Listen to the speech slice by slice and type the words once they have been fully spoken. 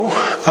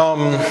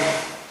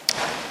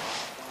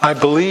I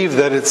believe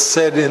that it's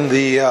said in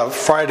the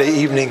Friday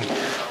evening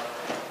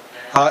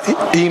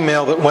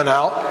email that went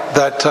out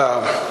that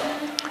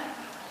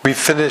we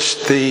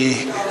finished the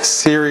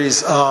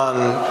series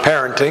on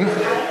parenting,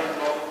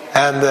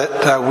 and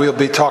that we'll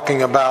be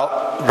talking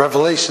about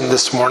Revelation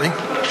this morning.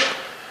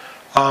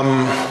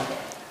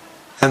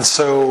 And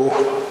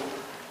so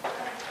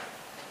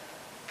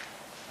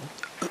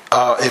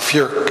if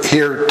you're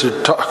here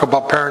to talk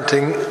about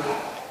parenting,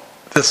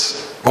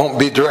 this won't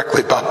be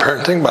directly about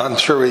parenting, but I'm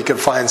sure we could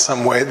find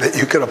some way that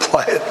you could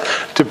apply it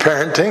to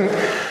parenting.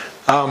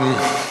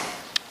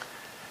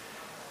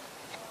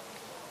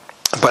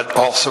 But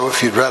also,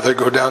 if you'd rather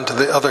go down to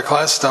the other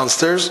class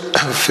downstairs,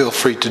 feel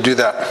free to do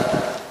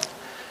that.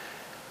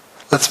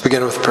 Let's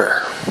begin with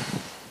prayer.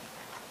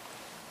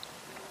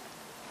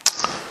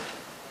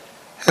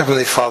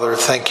 Heavenly Father,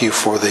 thank you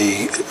for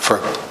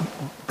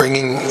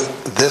bringing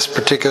this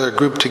particular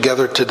group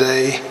together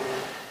today.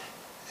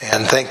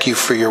 And thank you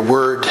for your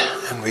word.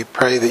 And we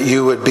pray that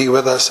you would be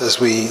with us as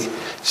we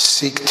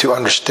seek to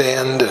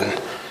understand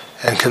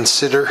and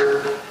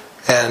consider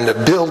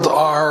and build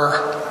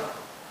our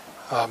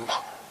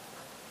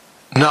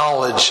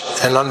knowledge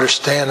and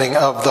understanding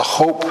of the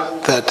hope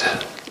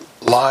that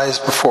lies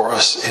before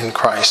us in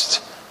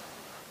Christ.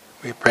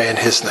 We pray in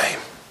His name.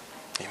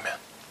 Amen.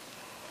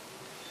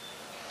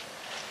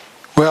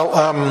 Well,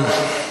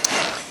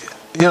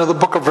 the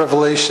book of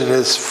Revelation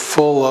is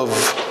full of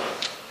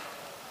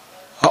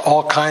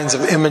all kinds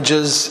of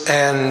images,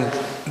 and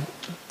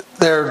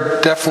there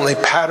are definitely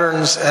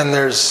patterns, and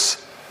there's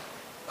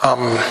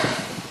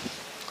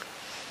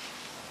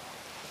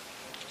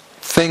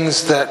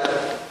things that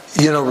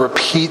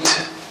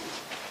repeat,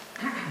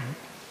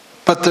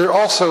 but there are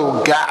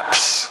also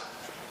gaps.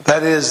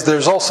 That is,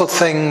 there's also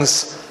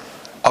things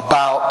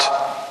about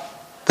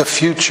the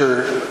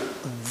future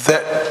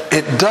that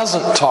it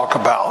doesn't talk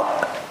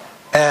about,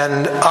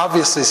 and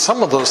obviously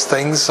some of those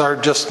things are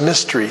just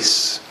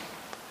mysteries.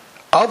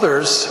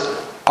 Others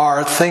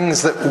are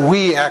things that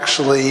we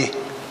actually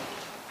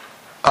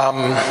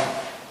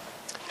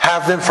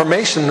have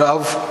information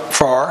of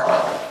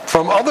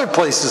from other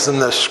places in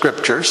the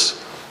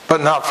Scriptures,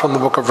 but not from the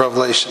book of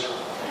Revelation.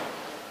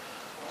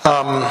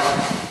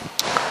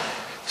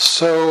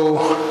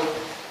 So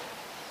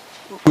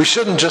we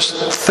shouldn't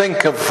just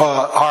think of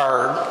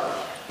our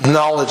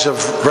knowledge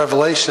of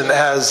Revelation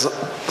as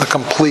the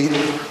complete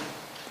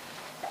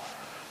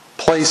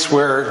place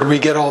where we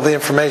get all the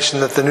information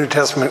that the New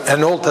Testament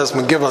and Old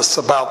Testament give us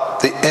about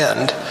the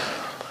end.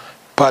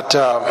 But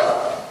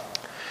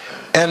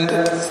and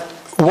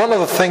one of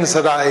the things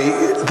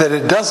that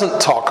it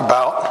doesn't talk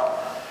about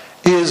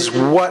is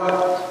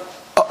what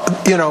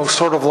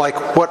sort of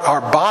like what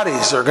our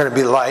bodies are going to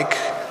be like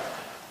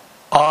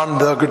on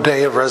the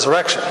day of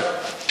resurrection.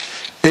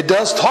 It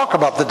does talk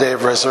about the day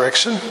of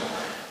resurrection.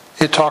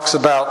 It talks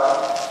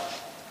about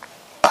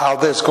how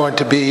there's going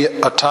to be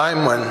a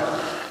time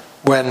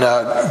when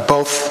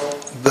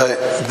both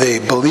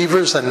the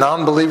believers and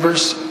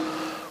non-believers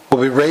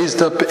will be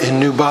raised up in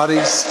new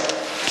bodies.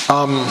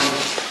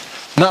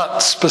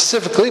 Not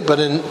specifically, but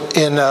in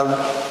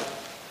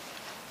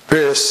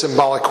various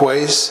symbolic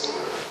ways.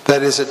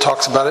 That is, it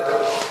talks about it.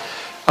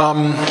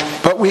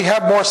 But we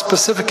have more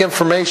specific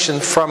information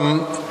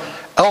from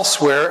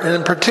elsewhere, and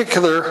in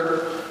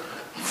particular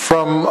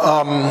from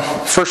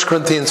 1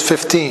 Corinthians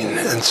 15.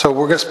 And so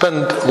we're going to spend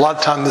a lot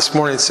of time this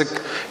morning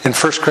in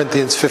 1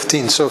 Corinthians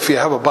 15. So if you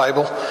have a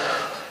Bible,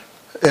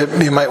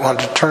 you might want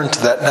to turn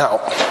to that now.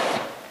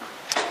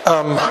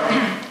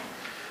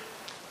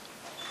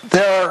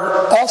 There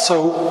are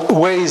also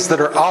ways that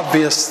are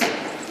obvious.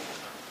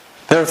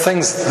 There are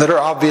things that are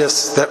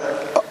obvious that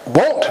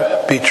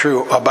won't be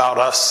true about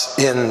us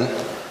in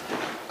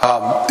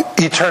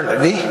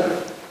eternity.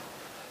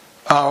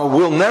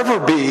 We'll never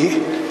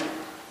be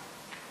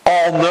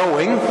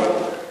all-knowing.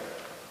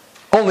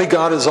 Only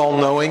God is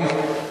all-knowing,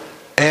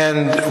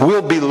 and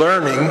we'll be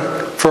learning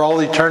for all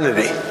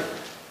eternity.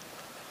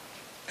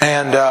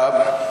 And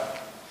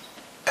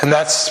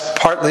that's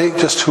partly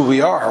just who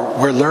we are.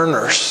 We're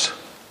learners.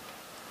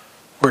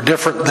 We're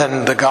different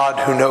than the God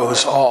who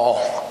knows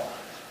all.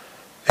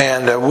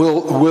 And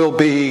we'll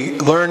be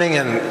learning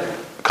and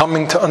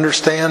coming to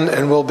understand,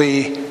 and we'll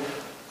be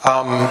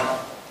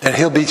and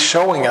He'll be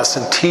showing us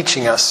and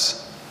teaching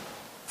us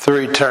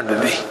through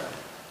eternity.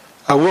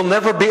 We'll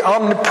never be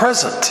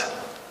omnipresent.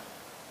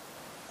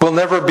 We'll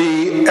never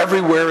be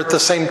everywhere at the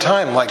same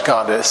time like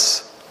God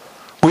is.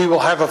 We will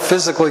have a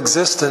physical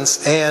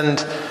existence,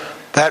 and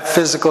that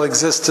physical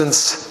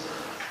existence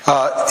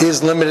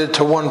is limited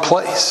to one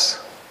place.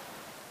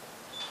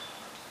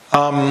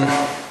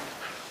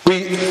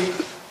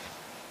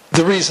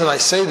 The reason I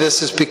say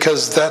this is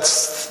because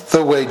that's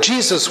the way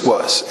Jesus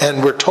was.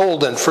 And we're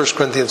told in 1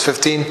 Corinthians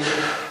 15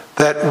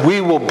 that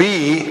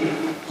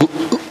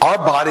our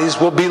bodies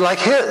will be like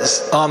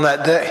His on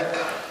that day.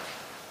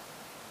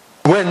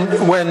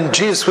 When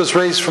Jesus was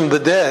raised from the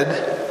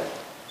dead,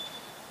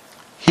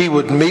 He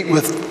would meet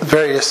with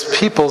various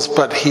peoples,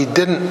 but He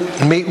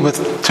didn't meet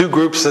with two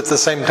groups at the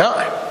same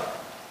time.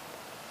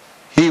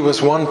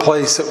 was one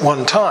place at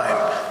one time.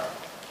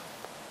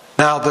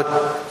 Now, the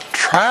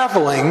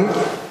traveling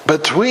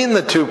between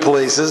the two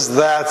places,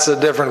 that's a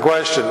different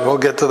question. We'll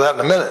get to that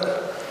in a minute.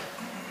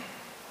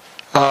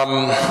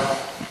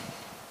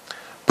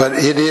 But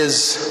it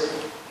is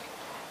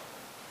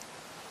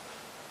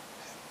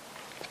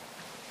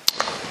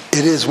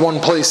one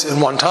place in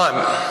one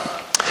time.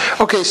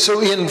 Okay,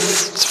 so in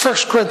 1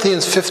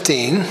 Corinthians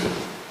 15,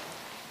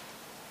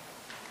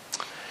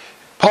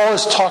 Paul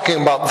is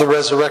talking about the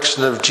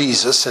resurrection of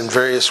Jesus in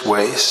various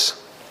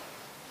ways.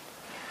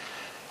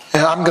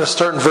 And I'm going to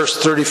start in verse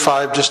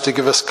 35 just to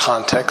give us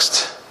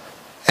context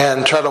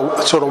and try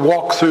to sort of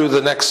walk through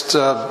the next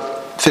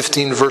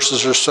 15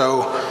 verses or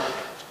so,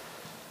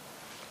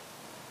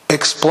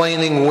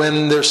 explaining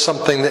when there's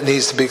something that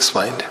needs to be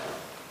explained.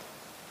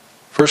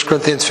 1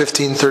 Corinthians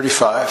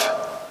 15:35.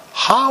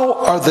 How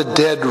are the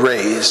dead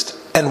raised?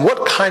 And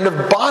what kind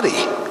of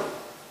body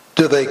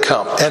do they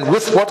come? And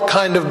with what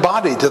kind of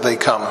body do they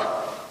come?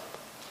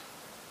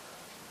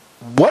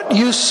 What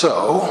you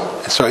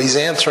sow, so he's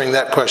answering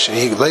that question.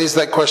 He lays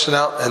that question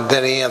out and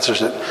then he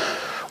answers it.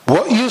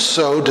 What you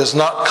sow does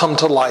not come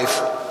to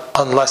life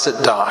unless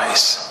it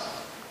dies.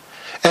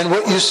 And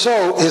what you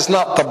sow is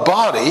not the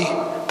body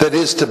that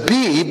is to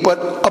be,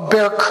 but a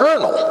bare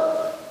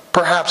kernel,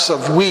 perhaps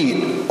of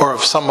wheat or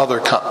of some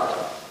other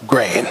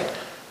grain.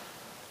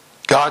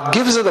 God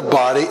gives it a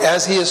body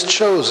as he has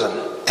chosen,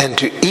 and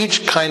to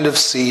each kind of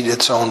seed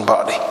its own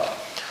body.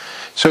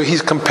 So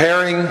he's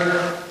comparing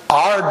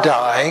our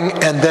dying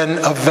and then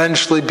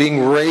eventually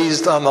being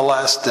raised on the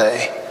last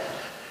day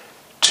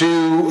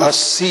to a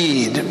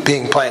seed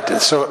being planted.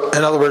 So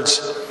in other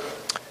words,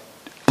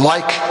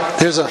 like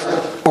there's an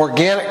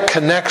organic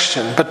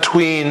connection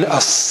between a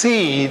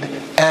seed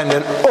and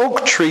an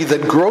oak tree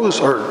that grows,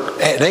 or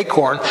an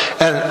acorn,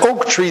 and an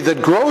oak tree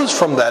that grows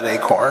from that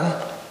acorn.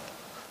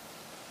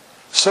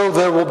 So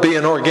there will be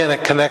an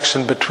organic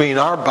connection between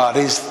our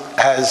bodies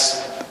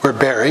as we're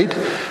buried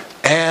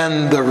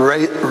and the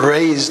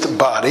raised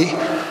body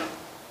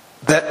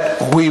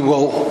that we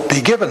will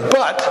be given.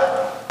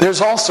 But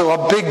there's also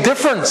a big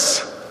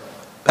difference.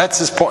 That's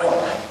his point.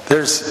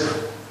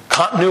 There's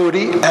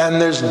continuity and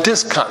there's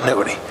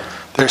discontinuity.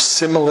 There's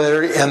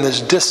similarity and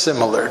there's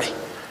dissimilarity.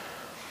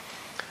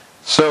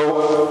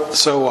 So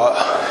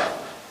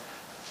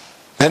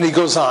then he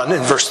goes on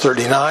in verse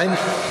 39.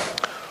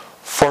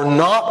 For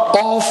not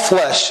all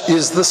flesh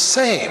is the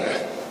same,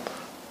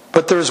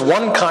 but there's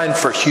one kind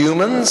for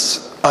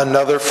humans,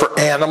 another for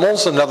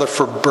animals, another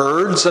for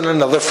birds, and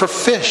another for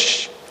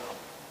fish.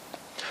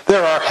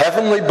 There are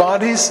heavenly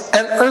bodies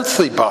and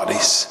earthly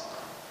bodies.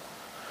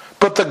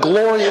 But the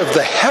glory of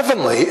the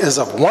heavenly is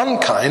of one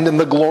kind, and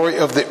the glory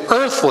of the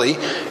earthly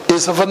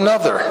is of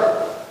another.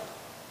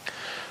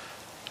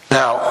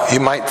 Now,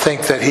 you might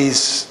think that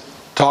he's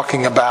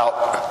talking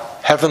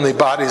about heavenly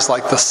bodies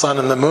like the sun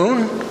and the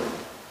moon,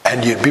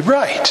 and you'd be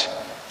right,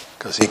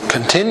 because he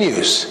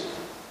continues.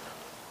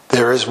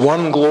 There is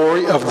one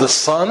glory of the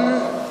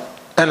sun,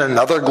 and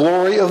another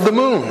glory of the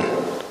moon,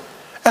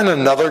 and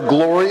another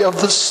glory of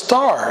the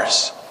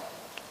stars.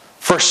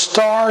 For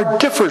star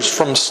differs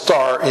from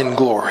star in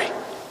glory.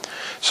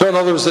 So in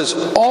other words, there's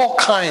all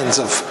kinds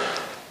of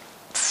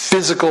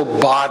physical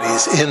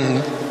bodies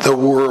in the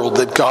world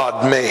that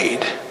God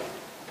made.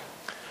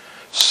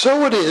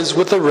 So it is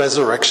with the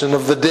resurrection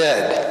of the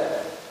dead.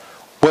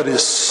 What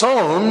is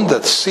sown,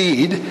 that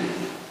seed,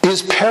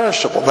 is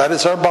perishable. That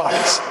is our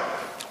bodies.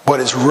 What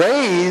is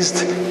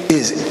raised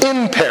is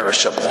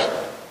imperishable.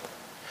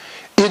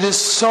 It is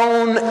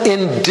sown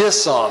in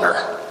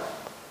dishonor.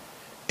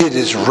 It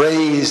is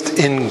raised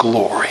in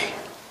glory.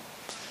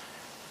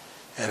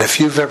 And if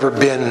you've ever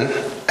been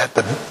at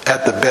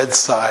the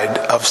bedside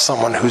of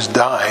someone who's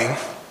dying,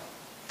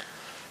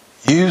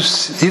 you've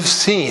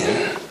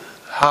seen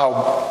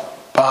how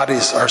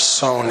bodies are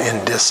sown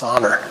in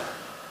dishonor.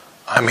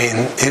 I mean,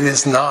 it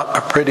is not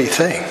a pretty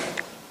thing.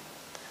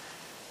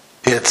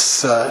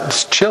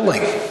 It's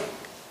chilling.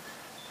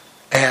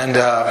 And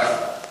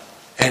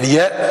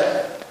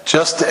yet,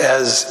 just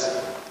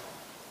as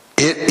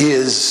it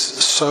is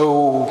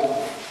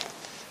so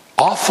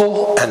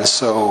awful and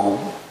so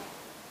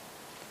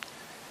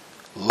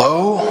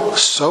low,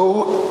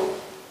 so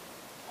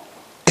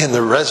in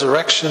the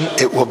resurrection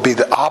it will be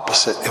the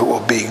opposite. It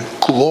will be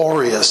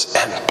glorious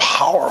and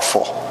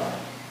powerful.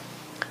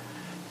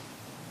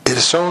 It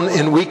is sown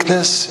in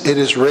weakness, it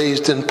is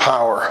raised in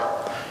power.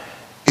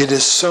 It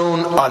is sown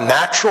a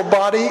natural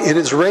body, it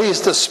is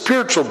raised a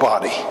spiritual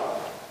body.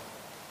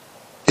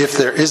 If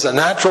there is a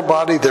natural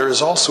body, there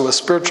is also a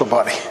spiritual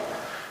body.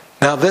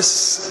 Now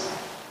this,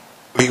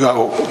 we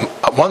go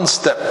one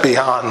step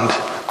beyond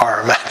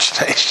our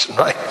imagination,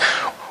 right?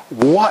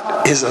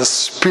 What is a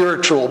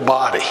spiritual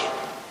body?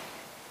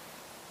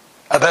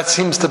 That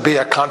seems to be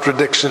a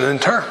contradiction in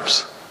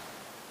terms.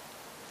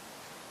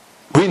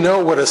 We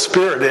know what a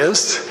spirit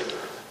is,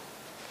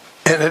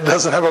 and it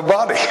doesn't have a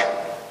body.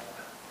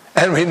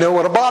 And we know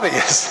what a body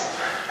is.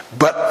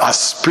 But a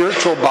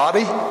spiritual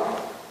body,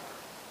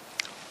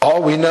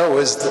 all we know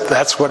is that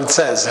that's what it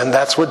says, and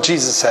that's what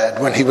Jesus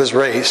said when he was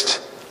raised.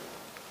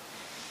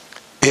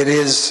 It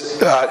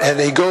is, and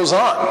he goes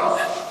on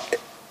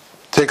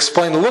to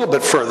explain a little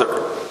bit further.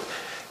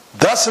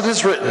 Thus it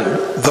is written,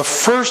 the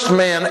first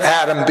man,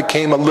 Adam,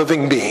 became a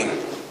living being.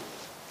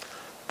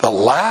 The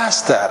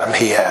last Adam,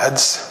 he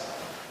adds,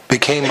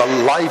 became a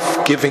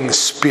life-giving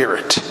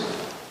spirit.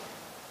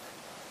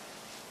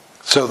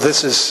 So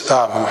this is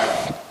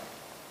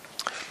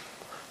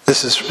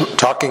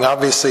talking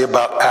obviously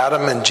about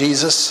Adam and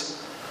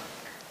Jesus.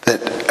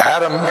 That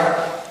Adam,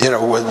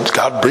 when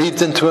God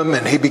breathed into him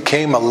and he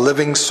became a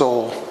living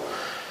soul.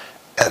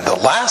 And the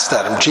last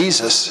Adam,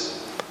 Jesus,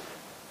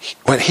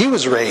 when he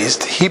was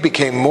raised, he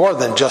became more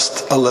than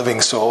just a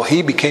living soul.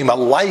 He became a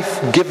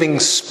life-giving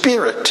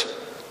spirit.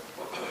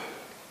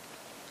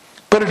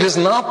 But it is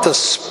not the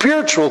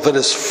spiritual that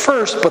is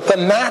first, but the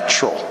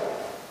natural.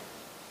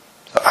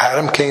 So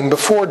Adam came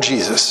before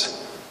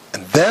Jesus,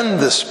 and then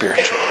the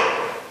spiritual.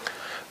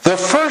 The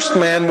first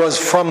man was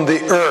from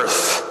the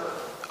earth,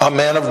 a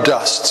man of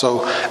dust.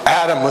 So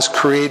Adam was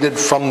created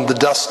from the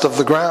dust of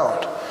the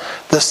ground.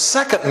 The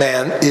second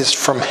man is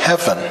from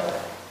heaven.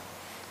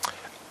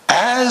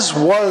 As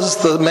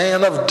was the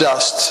man of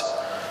dust,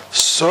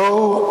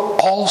 so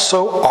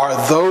also are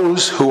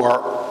those who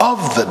are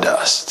of the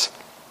dust.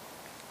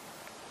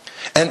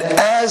 And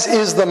as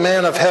is the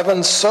man of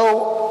heaven,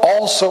 so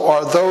also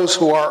are those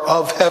who are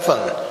of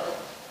heaven.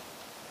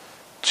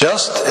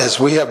 Just as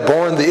we have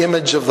borne the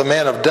image of the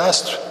man of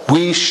dust,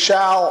 we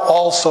shall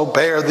also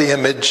bear the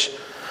image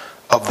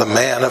of the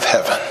man of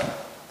heaven.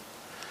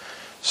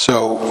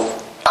 So,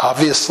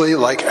 obviously,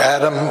 like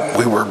Adam,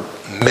 we were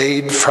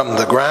made from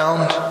the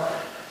ground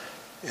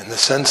in the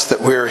sense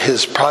that we're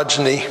his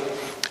progeny,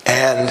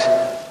 and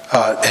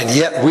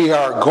yet we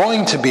are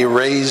going to be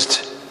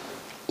raised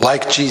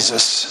like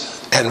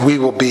Jesus, and we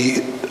will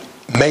be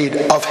made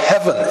of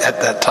heaven at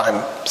that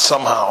time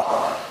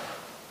somehow.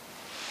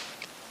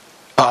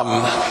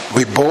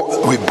 We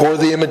bore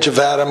the image of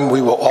Adam.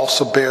 We will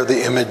also bear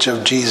the image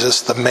of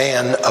Jesus, the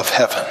man of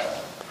heaven.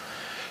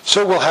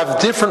 So we'll have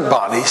different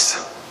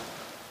bodies,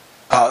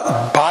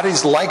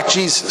 bodies like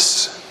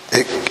Jesus.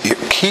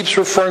 It keeps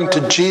referring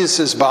to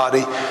Jesus'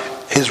 body,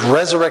 his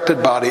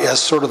resurrected body, as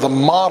sort of the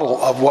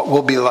model of what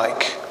we'll be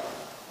like.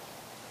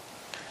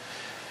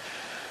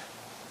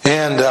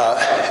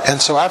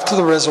 And so after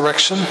the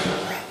resurrection,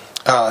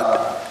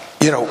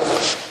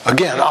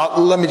 again,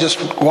 let me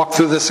just walk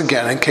through this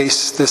again in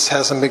case this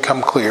hasn't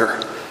become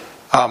clear.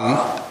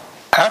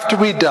 After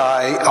we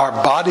die, our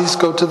bodies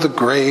go to the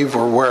grave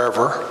or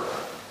wherever,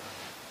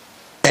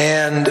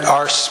 and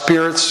our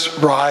spirits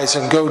rise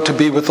and go to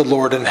be with the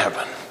Lord in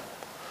heaven.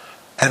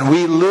 And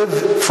we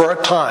live for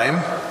a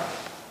time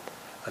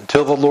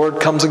until the Lord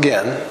comes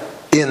again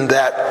in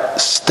that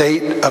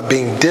state of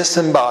being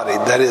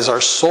disembodied. That is,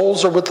 our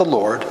souls are with the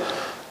Lord,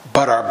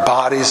 but our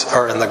bodies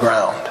are in the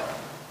ground.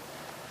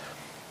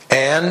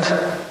 And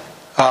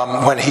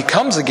when he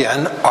comes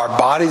again, our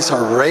bodies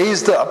are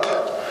raised up.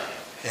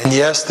 And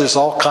yes, there's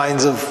all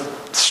kinds of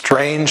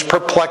strange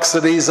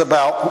perplexities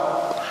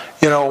about,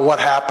 what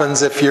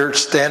happens if you're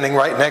standing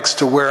right next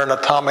to where an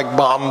atomic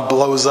bomb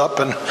blows up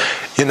and,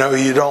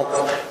 you don't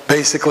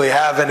basically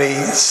have any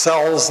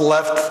cells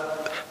left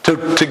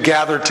to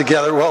gather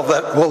together. Well,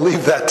 we'll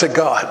leave that to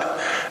God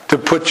to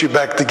put you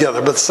back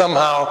together. But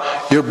somehow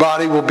your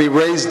body will be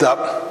raised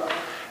up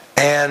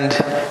and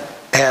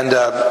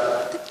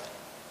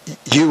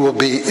you will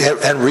be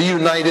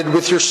reunited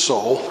with your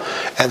soul.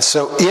 And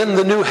so in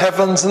the new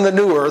heavens and the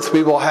new earth,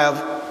 we will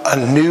have a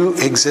new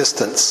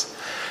existence.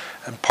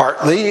 And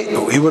partly,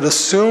 we would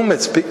assume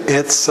it's going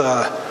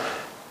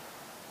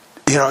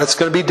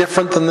to be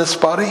different than this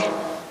body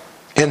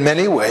in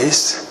many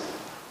ways.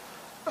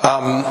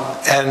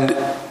 And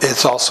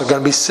it's also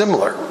going to be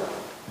similar.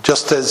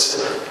 Just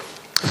as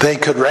they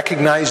could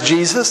recognize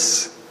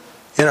Jesus,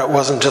 it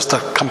wasn't just a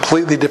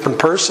completely different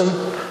person,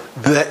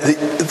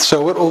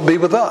 so it will be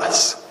with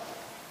us.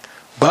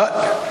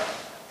 But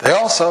they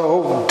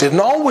also didn't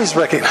always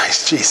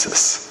recognize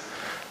Jesus.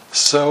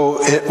 So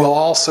it will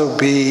also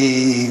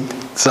be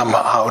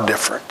somehow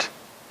different.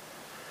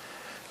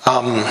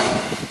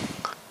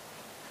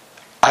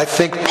 I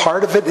think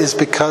part of it is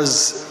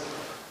because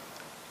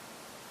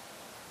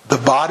the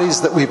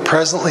bodies that we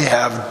presently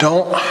have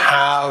don't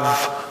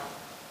have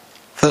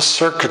the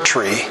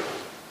circuitry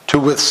to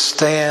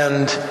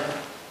withstand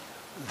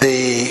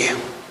the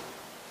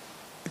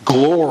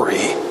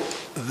glory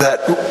that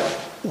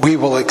we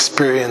will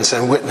experience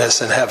and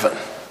witness in heaven.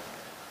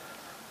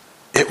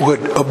 It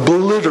would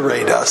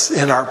obliterate us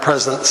in our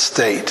present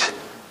state.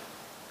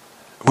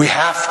 We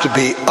have to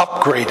be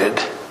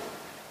upgraded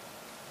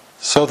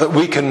so that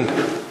we can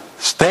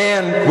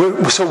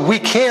so we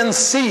can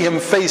see him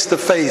face to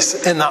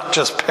face and not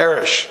just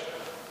perish.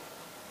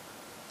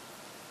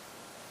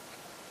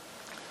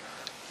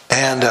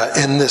 And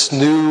in this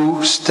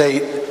new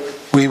state,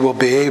 we will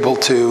be able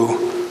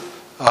to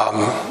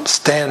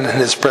stand in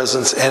his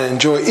presence and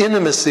enjoy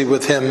intimacy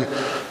with him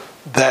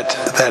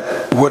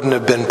that wouldn't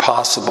have been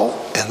possible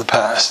in the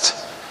past.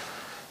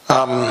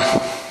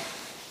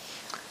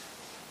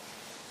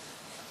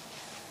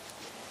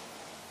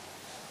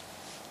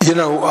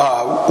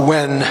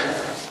 when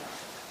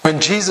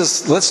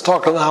Jesus, let's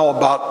talk now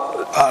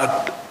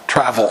about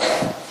travel.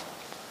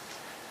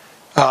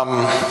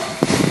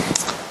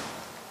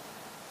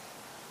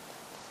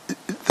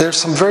 There's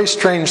some very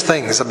strange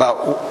things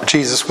about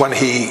Jesus when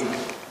he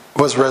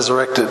was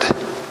resurrected.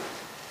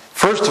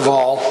 First of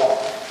all,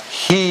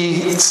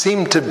 he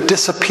seemed to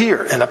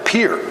disappear and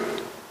appear.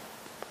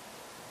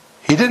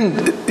 He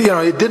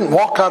didn't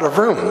walk out of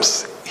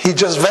rooms. He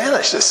just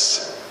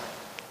vanishes.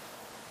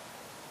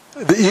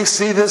 You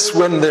see this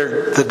when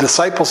the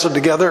disciples are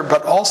together,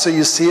 but also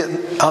you see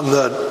it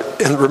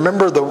and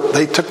remember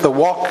he took the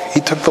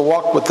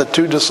walk with the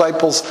two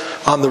disciples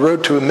on the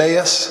road to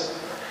Emmaus,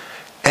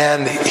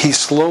 and he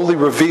slowly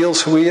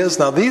reveals who he is.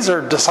 Now these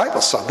are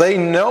disciples, so they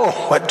know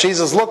what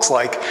Jesus looks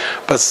like,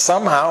 but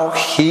somehow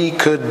he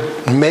could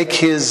make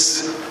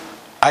his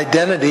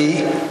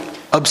identity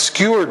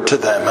obscured to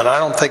them. And I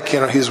don't think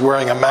he's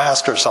wearing a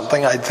mask or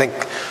something. I think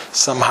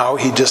somehow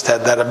he just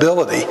had that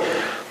ability.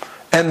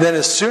 And then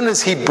as soon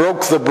as he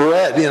broke the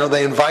bread,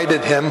 they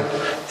invited him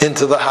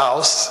into the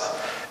house,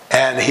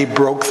 and he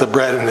broke the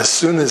bread. And as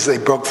soon as they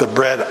broke the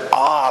bread,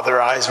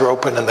 their eyes were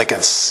open and they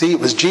could see it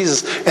was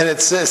Jesus. And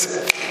it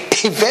says,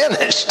 he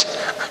vanished.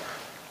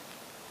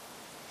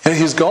 And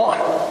he's gone.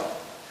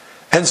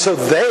 And so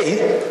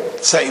they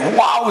say,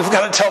 wow, we've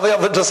got to tell the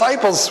other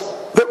disciples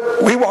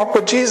that we walk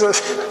with Jesus.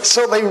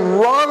 So they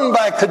run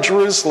back to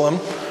Jerusalem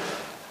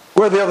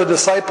where the other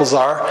disciples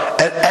are.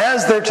 And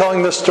as they're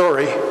telling the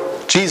story,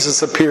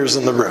 Jesus appears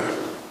in the room.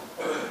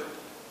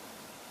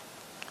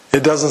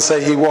 It doesn't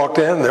say he walked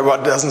in. It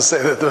doesn't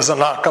say that there's a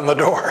knock on the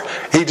door.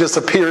 He just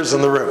appears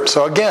in the room.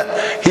 So again,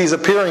 he's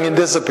appearing and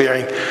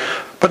disappearing.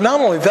 But not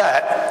only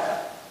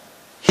that,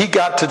 he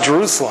got to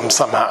Jerusalem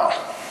somehow.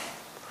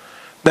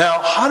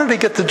 Now, how did he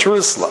get to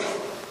Jerusalem?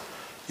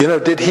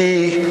 Did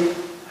he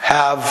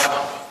have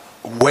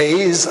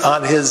Waze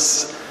on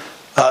his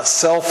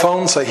cell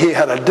phone, so he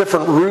had a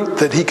different route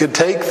that he could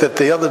take that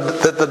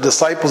the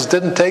disciples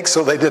didn't take,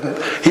 so they didn't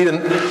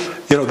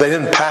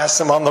pass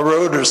him on the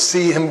road or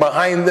see him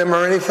behind them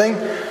or anything?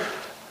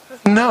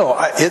 No,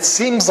 it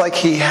seems like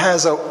he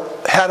had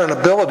an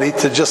ability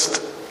to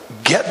just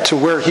get to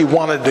where he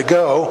wanted to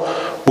go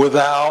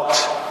without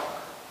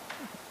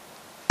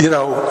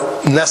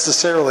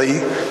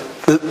necessarily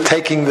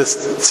taking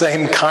this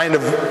same kind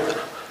of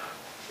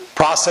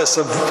process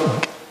of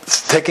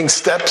taking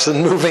steps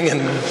and moving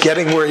and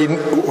getting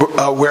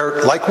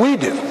where like we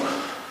do.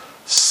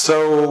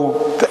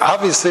 So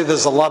obviously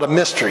there's a lot of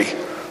mystery.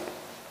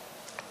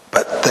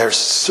 But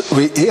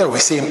we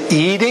see him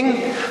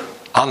eating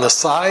on the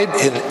side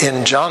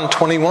in John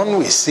 21.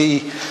 We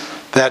see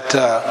that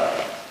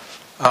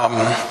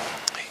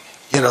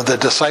the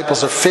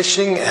disciples are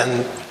fishing,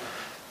 and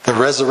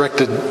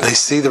they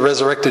see the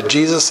resurrected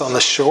Jesus on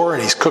the shore,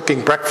 and he's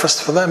cooking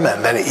breakfast for them,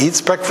 and then he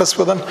eats breakfast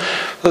with them.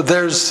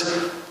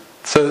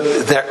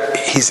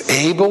 He's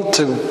able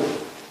to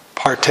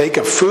partake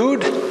of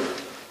food,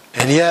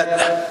 and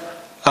yet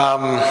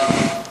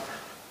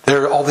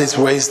there are all these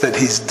ways that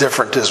he's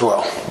different as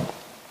well.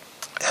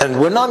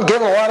 And we're not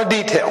given a lot of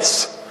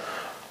details.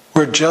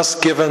 We're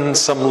just given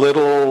some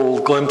little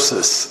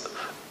glimpses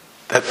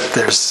that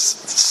there's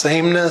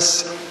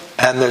sameness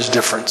and there's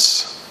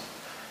difference.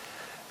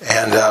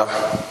 And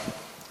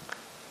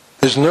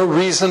there's no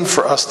reason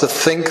for us to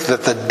think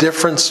that the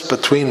difference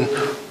between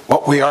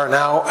what we are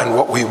now and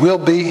what we will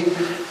be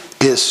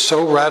is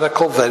so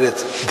radical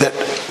that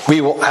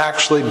we will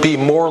actually be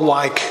more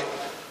like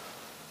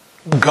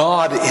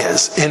God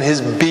is in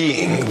his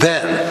being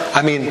then.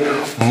 I mean,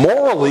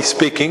 morally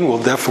speaking,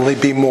 we'll definitely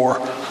be more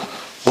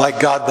like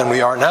God than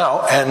we are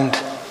now, and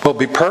we'll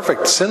be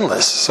perfect,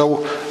 sinless.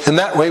 So in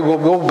that way,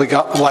 we'll be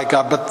like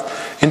God. But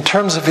in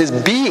terms of his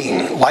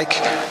being, like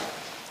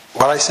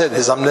what I said,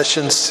 his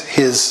omniscience,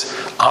 his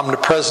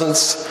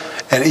omnipresence,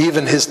 and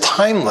even his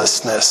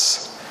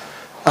timelessness,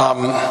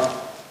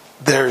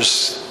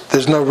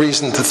 there's no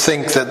reason to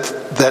think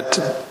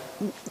that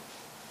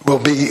will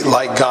be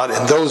like God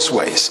in those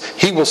ways.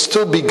 He will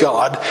still be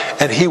God,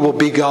 and he will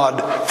be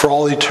God for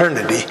all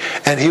eternity,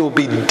 and he will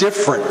be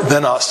different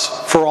than us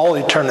for all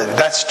eternity.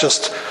 That's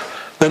just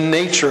the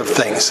nature of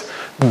things.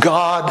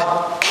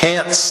 God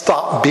can't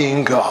stop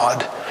being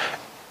God,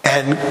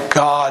 and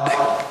God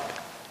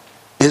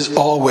is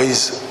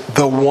always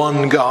the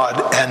one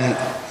God,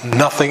 and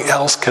nothing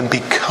else can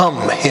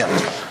become him.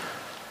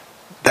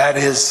 That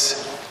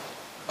is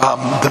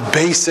the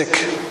basic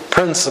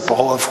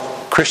principle of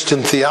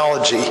Christian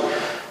theology,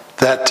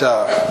 that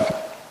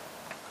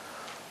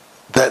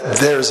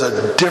there's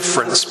a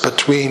difference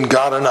between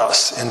God and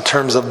us in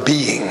terms of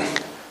being.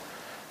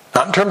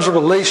 Not in terms of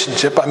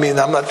relationship. I mean,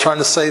 I'm not trying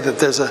to say that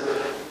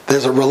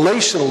there's a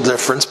relational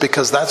difference,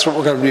 because that's what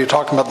we're going to be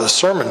talking about in the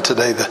sermon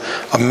today, the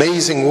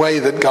amazing way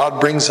that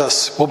God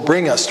will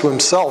bring us to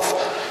himself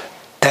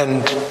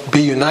and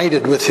be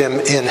united with him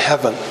in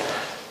heaven.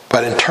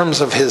 But in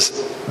terms of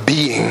his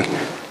being,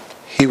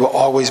 he will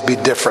always be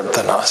different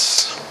than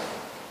us.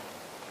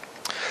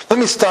 Let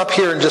me stop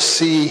here and just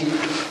see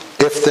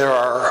if there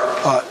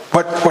are,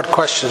 what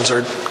questions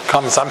or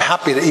comments? I'm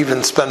happy to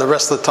even spend the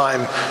rest of the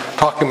time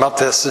talking about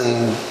this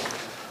and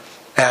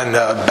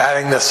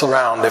batting this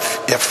around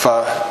if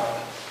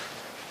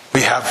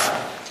we have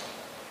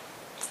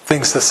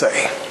things to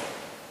say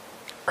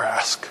or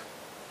ask.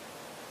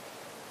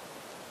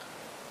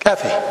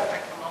 Kathy.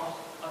 I'm almost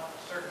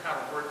uncertain how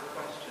to word the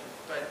question,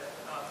 but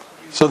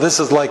So this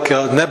is like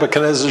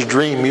Nebuchadnezzar's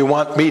dream. You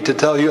want me to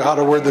tell you how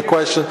to word the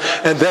question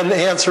and then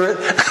answer it?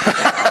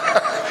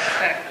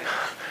 exactly.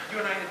 You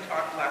and I had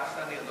talked last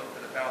Sunday a little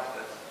bit about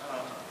this,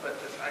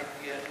 but this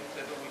idea, he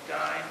said, when we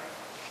die,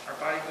 our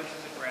body goes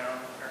in the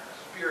ground, our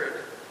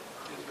spirit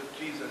is with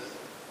Jesus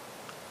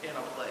in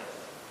a place.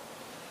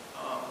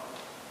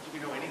 Do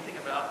we know anything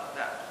about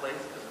that place?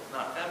 Because it's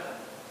not heaven.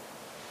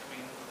 I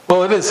mean,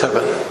 Well, it is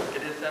heaven.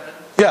 it is heaven.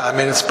 Yeah, I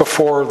mean, it's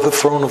before the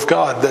throne of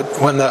God. That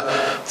when the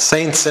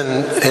saints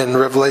in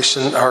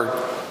Revelation are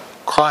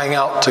crying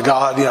out to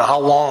God, how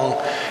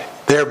long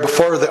they're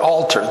before the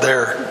altar.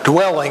 They're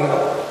dwelling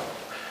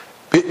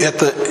at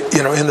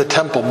the, in the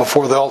temple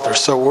before the altar.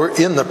 So we're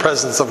in the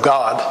presence of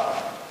God.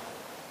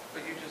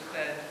 But you just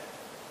said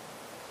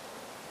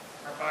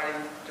our bodies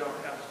don't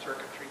have the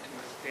circuitry to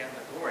withstand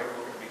the glory.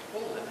 We're going to be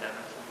full in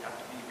heaven, so we have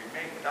to be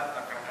remade. But that's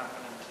not going to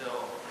happen until...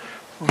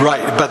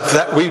 Right, but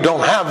that we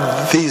don't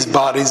have these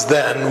bodies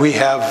then. We're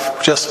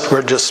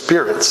just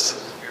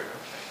spirits.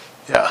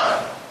 Yeah.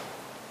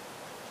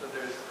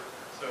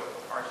 So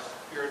our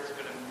spirit's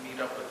going to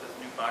meet up with this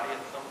new body at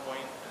some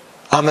point?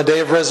 On the day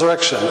of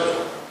resurrection,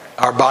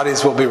 our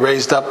bodies will be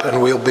raised up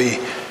and we'll be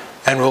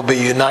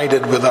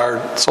united with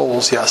our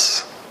souls,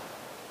 yes.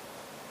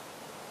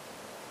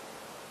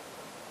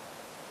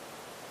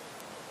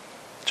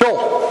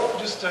 Joel.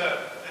 Just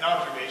an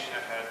observation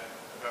I've had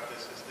about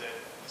this is that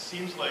it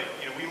seems like,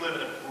 we live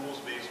in a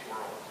rules-based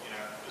world.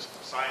 Just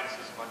science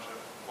is a bunch of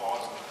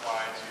laws that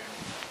apply to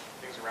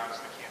things around us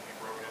that can't be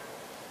broken.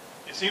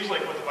 It seems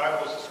like what the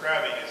Bible is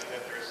describing is that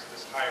there's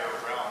this higher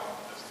realm,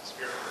 this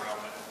spiritual realm,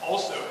 that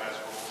also has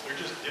rules. They're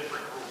just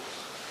different rules.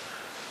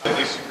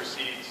 He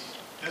supersedes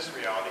this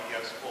reality. He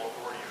has full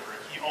authority over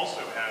it.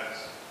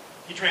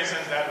 He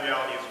transcends that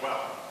reality as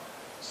well.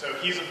 So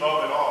he's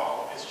above it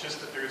all. It's just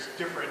that there's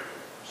different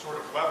sort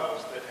of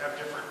levels that have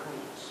different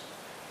rules.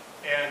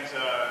 And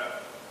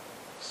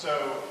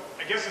so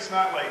I guess it's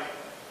not like,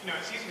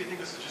 it's easy to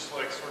think this is just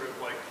like sort of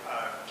like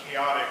a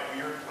chaotic,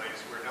 weird place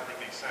where nothing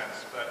makes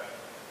sense, but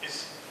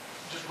it's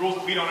just rules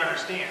that we don't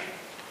understand.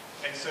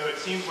 And so it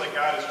seems like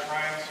God is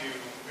trying to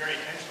very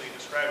intentionally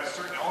describe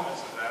certain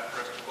elements of that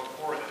for us to look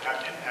forward that have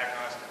an impact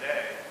on us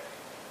today.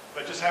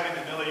 But just having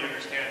the ability to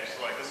understand,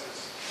 just like this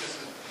is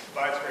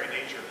by its very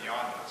nature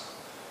beyond us.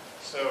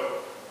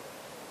 So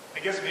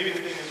I guess maybe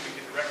the thing is we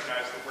can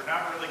recognize that we're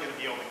not really going to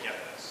be able to get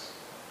this.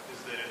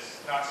 Is that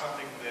it's not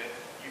something that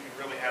you can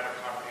really have a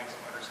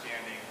comprehensive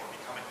understanding or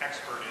become an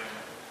expert in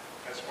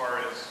as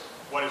far as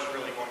what it's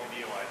really going to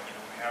be like.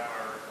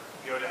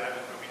 We go to heaven,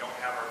 but we don't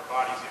have our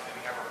bodies yet, then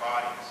we have our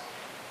bodies.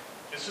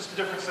 It's just a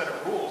different set of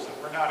rules, and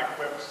we're not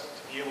equipped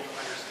to be able to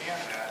understand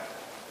that.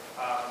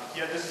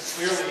 Yet this is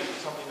clearly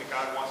something that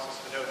God wants us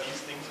to know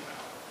these things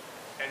about.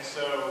 And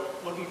so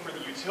looking for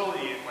the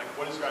utility and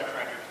what is God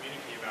trying to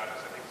communicate about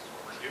us, I think this is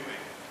what we're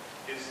doing,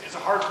 is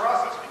a hard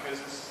process because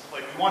it's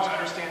like we want to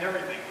understand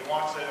everything. We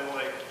want to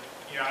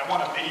I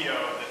want a video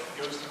that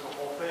goes through the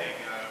whole thing,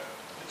 a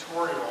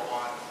tutorial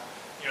on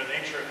the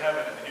nature of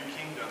heaven and the new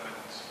kingdom and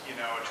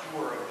a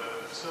tour of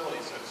the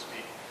facility, so to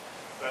speak.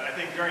 But I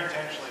think very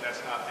intentionally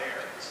that's not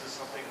there. This is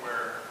something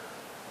where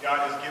God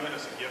has given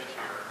us a gift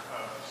here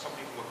of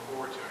something to look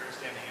forward to.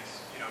 Understanding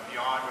it's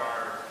beyond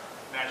our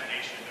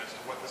imagination as to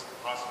what this could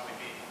possibly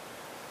be.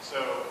 So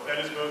that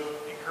is both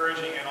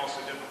encouraging and also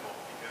difficult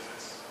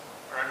because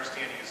our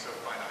understanding is so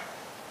finite.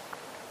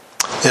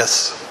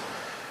 Yes.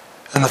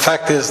 And the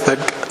fact is that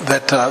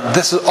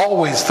this is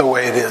always the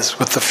way it is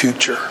with the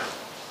future.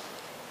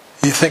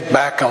 You think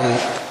back on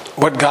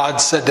what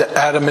God said to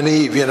Adam and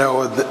Eve, and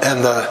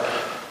the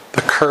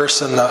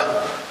curse and the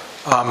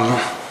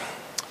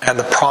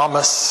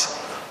promise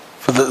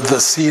for the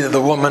seed of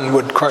the woman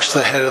would crush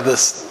the head of the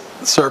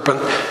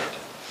serpent.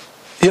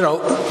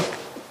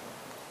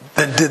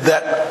 Then did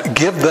that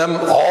give them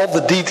all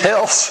the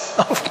details?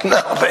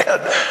 No, they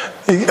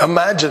had.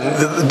 Imagine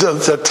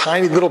the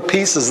tiny little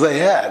pieces they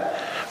had.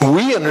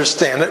 We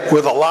understand it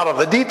with a lot of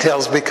the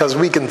details because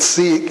we can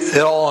see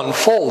it all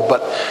unfold.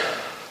 But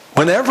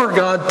whenever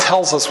God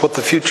tells us what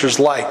the future's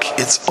like,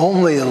 it's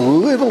only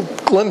in little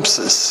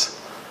glimpses.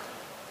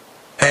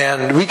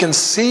 And we can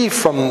see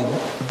from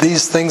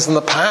these things in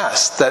the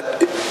past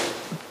that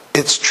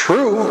it's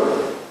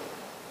true,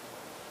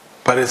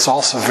 but it's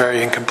also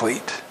very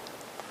incomplete.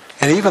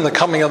 And even the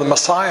coming of the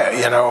Messiah,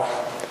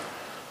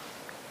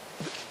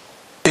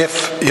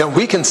 if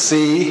we can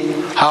see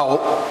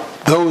how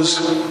those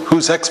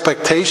whose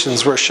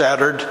expectations were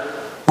shattered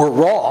were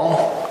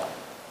wrong,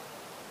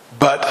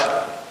 but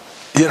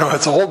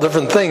it's a whole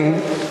different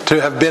thing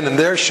to have been in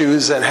their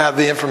shoes and have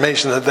the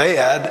information that they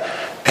had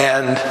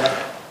and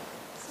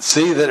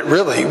see that it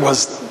really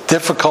was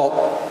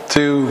difficult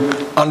to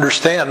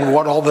understand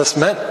what all this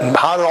meant and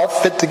how it all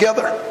fit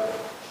together.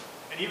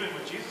 And even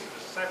with Jesus and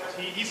his disciples,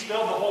 he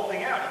spelled the whole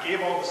thing out. He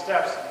gave all the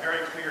steps in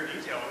very clear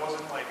detail. It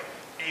wasn't like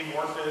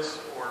amorphous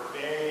or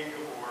vague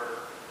or,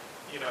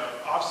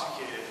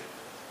 obfuscated.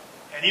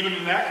 And even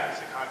in that kind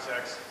of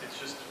context, it's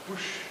just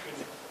whoosh,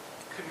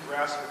 couldn't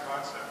grasp the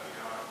concept.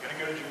 I'm going to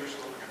go to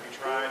Jerusalem, I'm going to be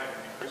tried, I'm going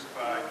to be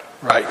crucified,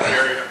 Right.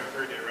 buried on the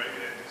third day, right?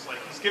 It's like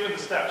he's given the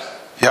steps.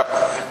 Yep.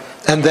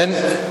 And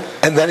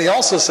then he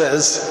also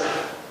says,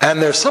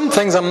 and there's some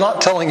things I'm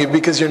not telling you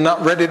because you're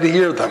not ready to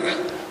hear them.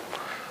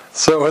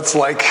 So it's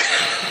like,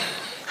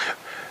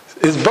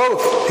 it's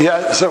both.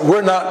 Yeah, so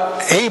we're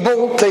not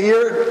able to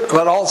hear it,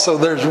 but also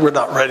we're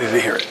not ready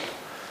to hear it.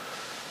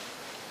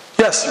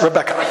 Yes,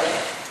 Rebecca.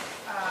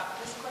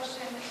 This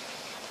question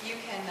you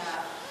can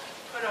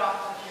put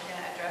off if you're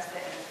going to address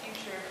it in the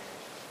future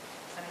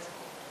Sunday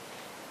school.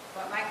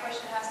 But my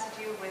question has to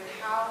do with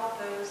how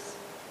those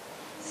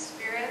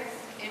spirits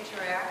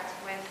interact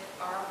with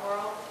our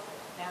world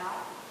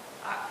now.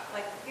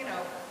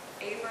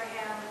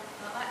 Abraham,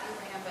 well, not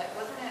Abraham, but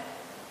wasn't it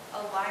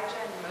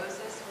Elijah and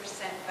Moses were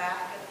sent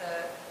back at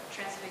the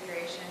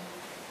Transfiguration?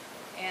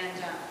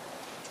 And,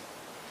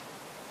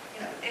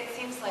 it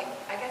seems like,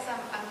 I guess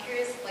I'm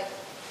curious,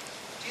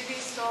 do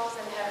these souls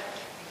in heaven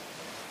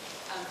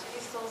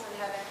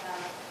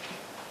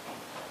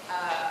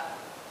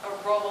a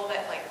role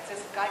that,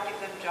 does God give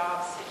them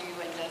jobs to do,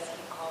 and does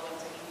he call them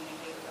to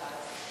communicate with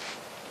us?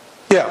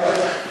 Yeah.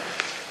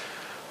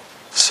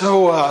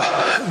 So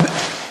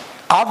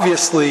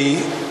obviously,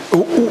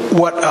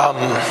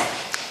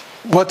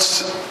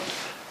 what's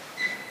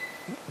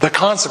the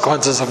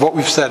consequences of what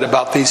we've said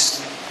about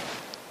these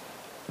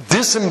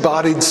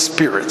disembodied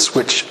spirits,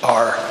 which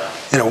are,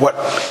 what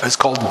is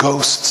called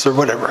ghosts or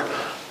whatever,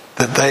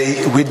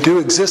 that we do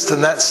exist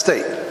in that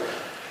state.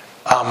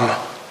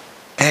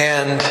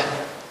 And,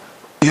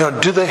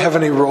 do they have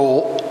any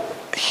role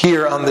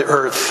here on the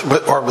earth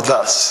or with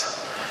us?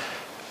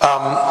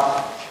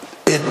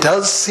 It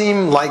does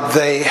seem like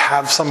they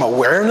have some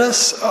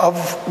awareness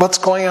of what's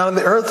going on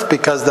the earth,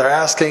 because they're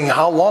asking,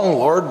 how long,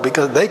 Lord?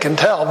 Because they can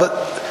tell that,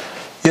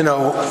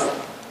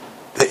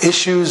 the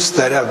issues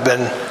that have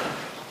been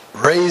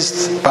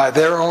raised by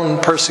their own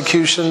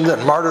persecution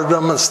and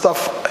martyrdom and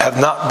stuff have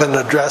not been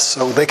addressed,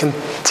 so they can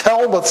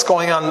tell what's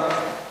going on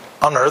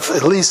earth,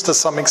 at least to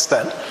some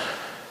extent.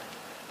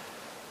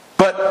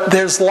 But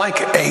there's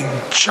like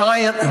a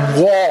giant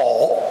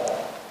wall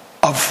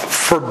of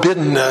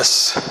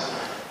forbiddenness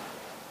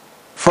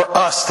for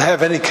us to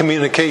have any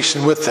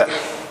communication with them.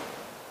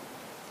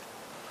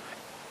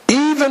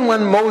 Even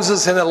when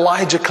Moses and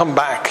Elijah come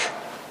back,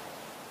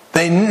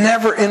 they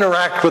never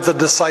interact with the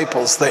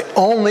disciples. They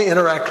only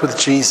interact with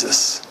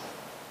Jesus.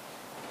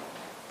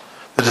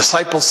 The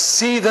disciples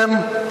see them,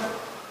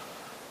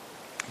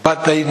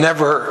 but they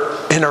never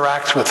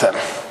interact with them.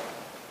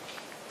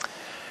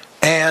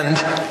 And,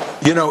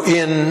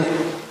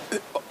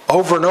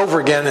 over and over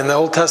again in the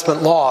Old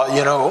Testament law,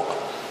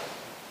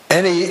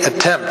 any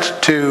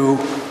attempt to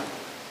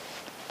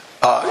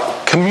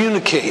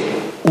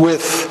communicate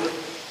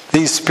with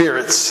these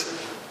spirits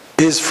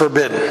is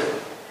forbidden.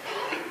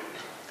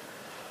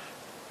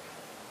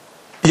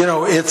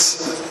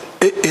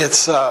 It's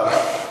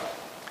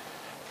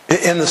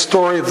in the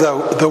story of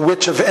the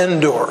witch of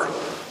Endor,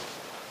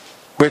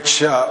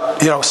 which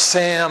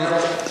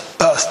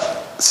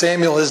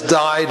Samuel has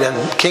died,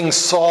 and King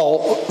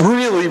Saul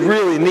really,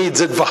 really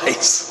needs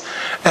advice,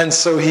 and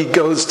so he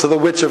goes to the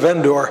witch of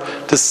Endor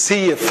to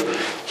see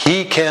if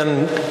he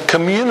can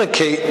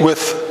communicate with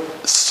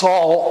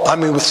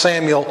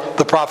Samuel,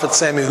 the prophet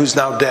Samuel, who's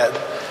now dead.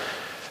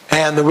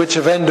 And the witch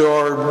of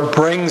Endor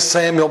brings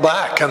Samuel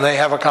back, and they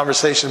have a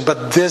conversation.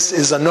 But this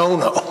is a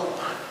no-no.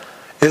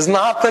 It's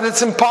not that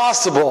it's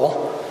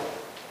impossible,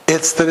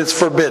 it's that it's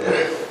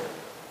forbidden.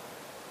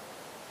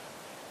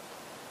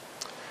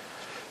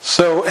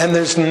 So, and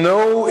there's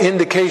no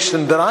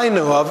indication that I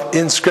know of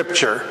in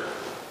Scripture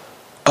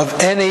of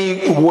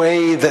any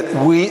way that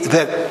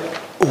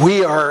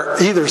we are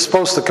either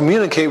supposed to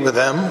communicate with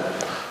them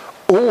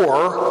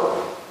or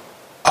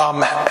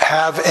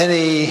have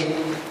any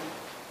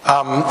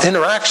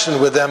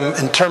interaction with them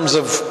in terms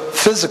of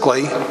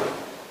physically.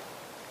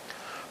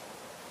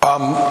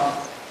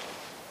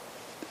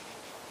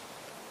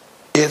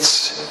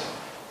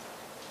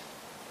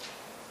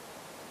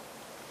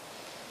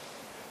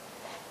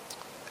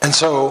 And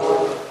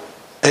so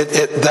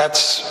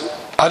that's,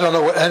 I don't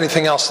know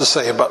anything else to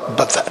say about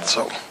that.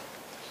 So,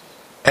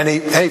 any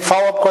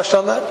follow-up question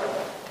on that?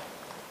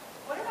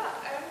 What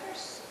about,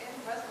 in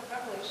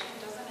Revelation,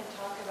 doesn't it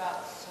talk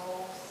about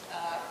souls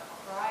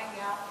crying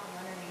out from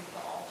underneath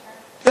the altar?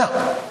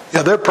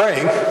 Yeah, they're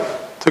praying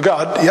to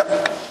God. Yep.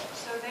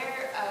 So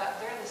they're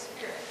the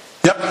spirits.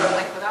 Yep.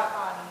 Like without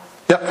bodies.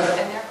 Yep.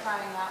 And they're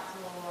crying out to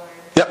the Lord.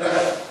 Yep.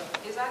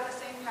 Is that the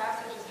same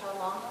passage as how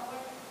long,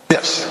 Lord?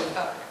 Yes.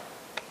 Okay.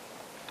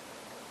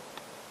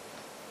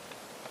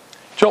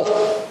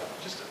 Joel.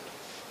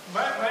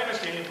 My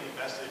understanding of the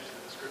message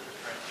that the Scripture is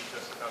trying to teach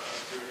us about the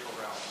spiritual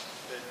realms,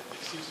 that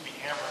it seems to be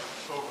hammering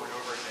over and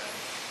over again,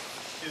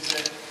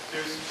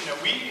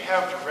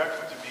 have direct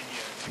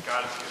dominion that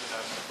God has given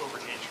us over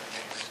nature in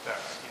many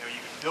respects. You know, you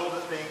can build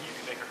a thing, you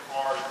can make a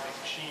car, you can make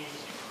machines,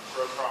 you can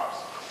grow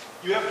crops.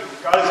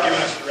 God has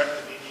given us direct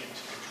dominion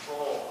to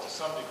control, to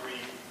some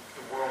degree,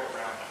 the world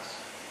around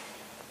us.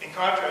 In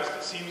contrast,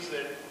 it seems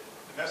that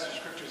the message of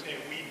Scripture is saying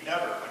we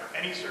never, under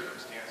any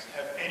circumstance,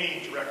 have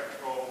any direct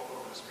control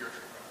over the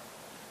spiritual realm.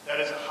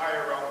 That is a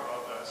higher realm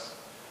above us.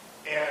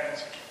 And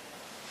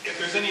if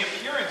there's any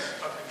appearance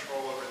of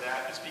control over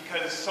that, it's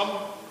because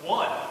someone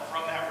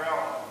from that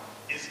realm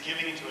is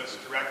giving it to us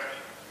directly.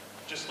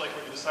 Just like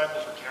when the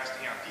disciples were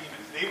casting out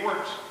demons. They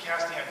weren't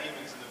casting out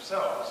demons in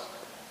themselves.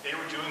 They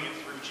were doing it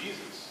through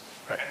Jesus.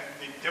 Right. And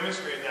they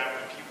demonstrated that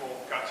when people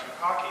got too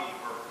cocky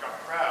or got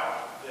proud,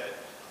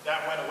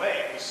 that went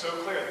away. It was so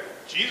clear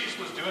that Jesus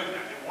was doing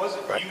that. It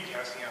wasn't you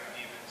casting out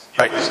the demons.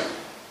 It was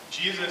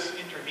Jesus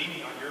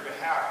intervening on your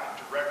behalf and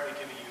directly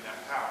giving you that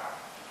power.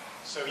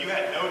 So you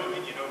had no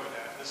dominion over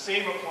that. The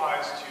same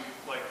applies to,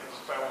 like the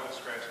Bible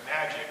describes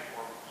magic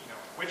or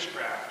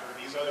witchcraft or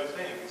these other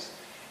things,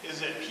 is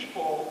that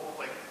people,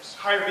 like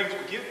higher beings,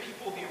 will give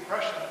people the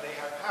impression that they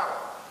have power,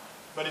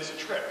 but it's a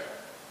trick.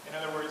 In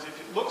other words, if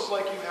it looks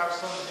like you have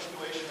some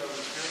manipulation over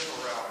the spiritual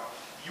realm,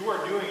 you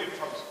are doing it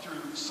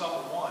through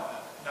someone,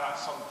 not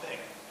something.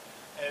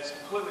 And it's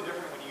completely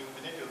different when you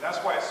manipulate. That's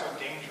why it's so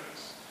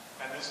dangerous.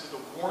 And this is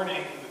the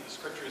warning that the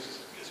Scripture is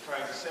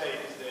trying to say,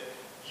 is that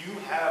you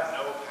have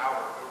no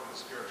power over the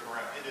spiritual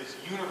realm. It is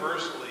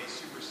universally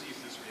supersedes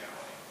this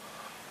reality.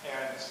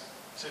 And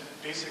to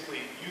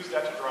basically use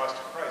that to draw us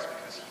to Christ,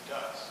 because he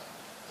does.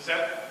 Does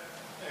that,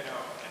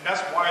 and that's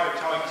why they're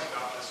telling us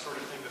about this sort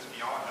of thing that's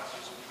beyond us.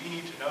 Is we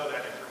need to know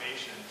that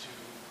information to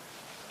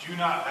do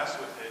not mess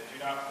with it, do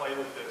not play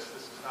with this.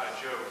 This is not a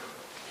joke.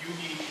 You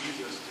need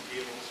Jesus to be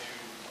able to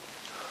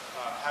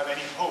have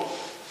any hope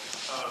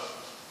of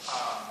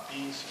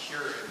being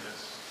secure in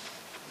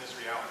this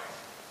reality.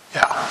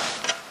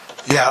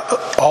 Yeah.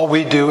 All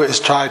we do is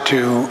try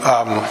to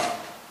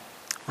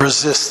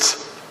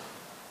resist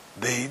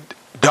the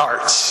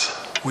darts.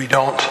 We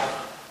don't,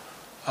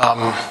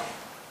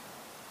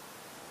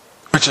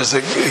 which is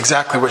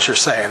exactly what you're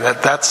saying.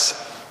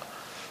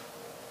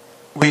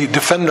 We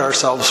defend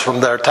ourselves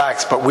from their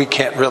attacks, but we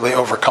can't really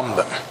overcome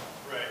them.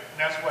 Right, and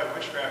that's why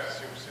witchcraft is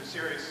so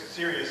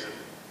serious and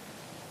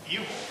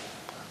evil.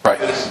 Right.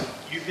 Because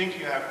you think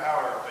you have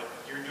power, but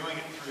you're doing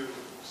it through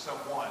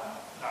someone,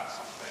 not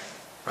something.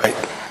 Right.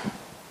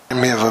 And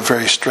we have a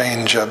very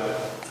strange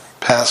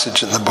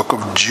passage in the book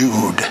of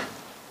Jude.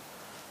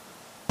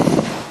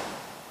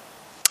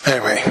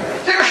 Anyway,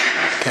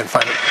 can't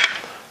find it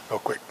real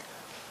quick.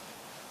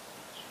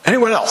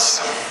 Anyone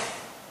else?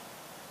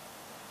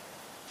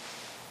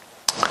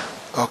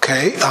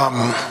 Okay.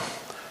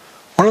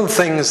 One of the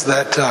things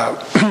that,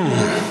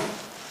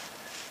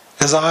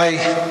 as I,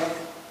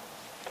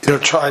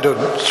 try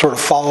to sort of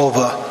follow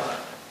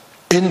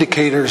the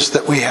indicators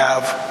that we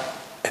have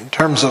in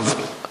terms of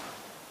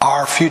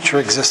our future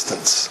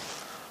existence,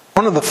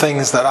 one of the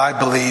things that I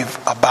believe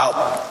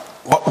about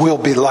what we'll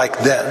be like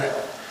then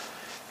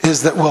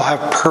is that we'll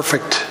have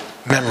perfect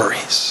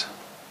memories.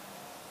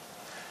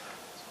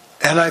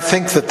 And I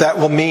think that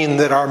will mean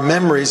that our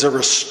memories are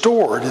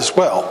restored as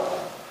well.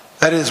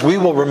 That is, we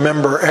will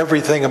remember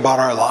everything about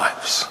our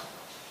lives.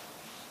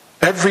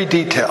 Every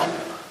detail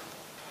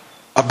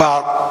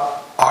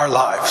about our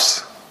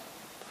lives.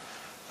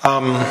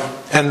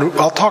 And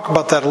I'll talk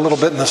about that a little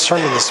bit in the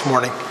sermon this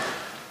morning.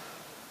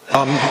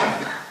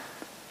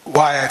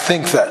 Why I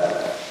think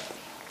that.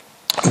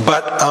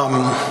 But,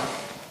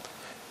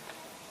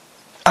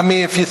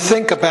 if you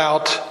think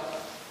about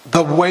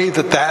the way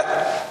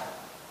that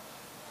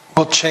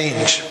will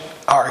change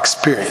our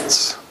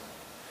experience.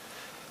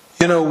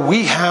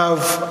 We have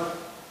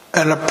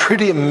a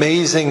pretty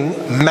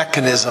amazing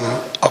mechanism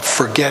of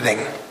forgetting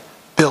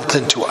built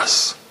into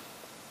us.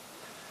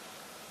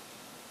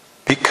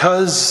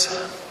 Because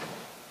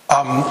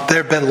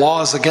there have been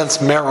laws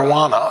against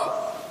marijuana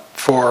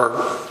for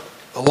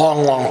a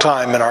long, long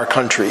time in our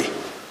country.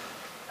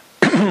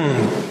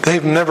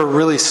 They've never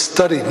really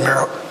studied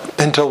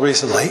until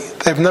recently.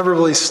 They've never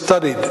really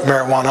studied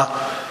marijuana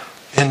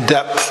in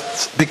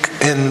depth,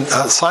 and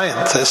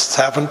scientists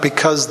haven't,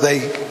 because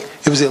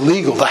it was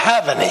illegal to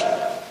have any.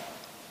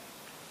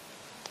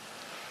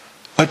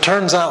 It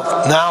turns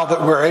out now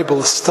that we're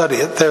able to study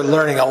it, they're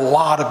learning a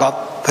lot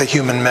about the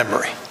human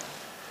memory.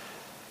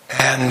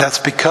 And that's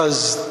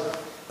because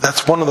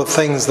that's one of the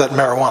things that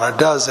marijuana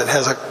does.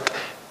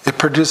 It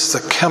produces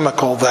a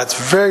chemical that's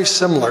very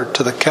similar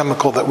to the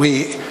chemical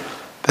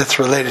that's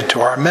related to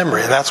our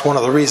memory. And that's one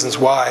of the reasons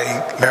why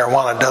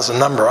marijuana does a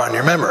number on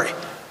your memory.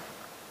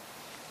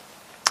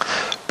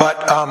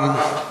 But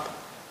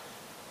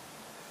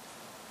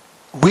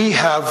we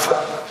have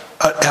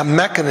a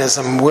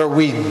mechanism where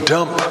we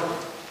dump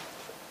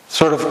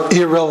sort of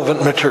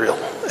irrelevant material.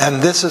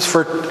 And this is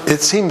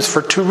it seems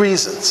for two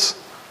reasons.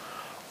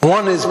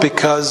 One is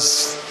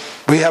because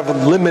we have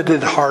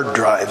limited hard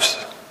drives.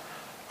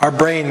 Our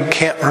brain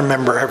can't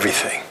remember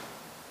everything.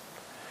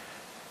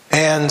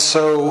 And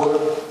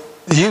so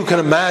you can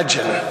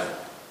imagine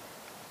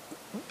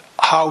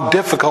how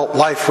difficult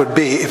life would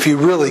be if you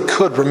really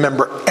could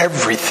remember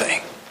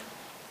everything.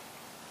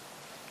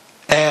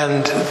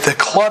 And the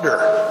clutter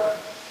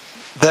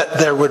that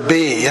there would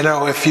be,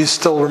 if you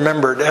still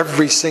remembered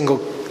every single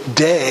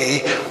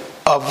day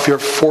of your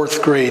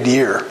 4th grade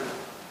year,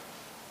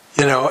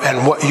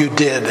 and what you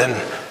did and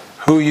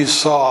who you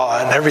saw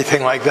and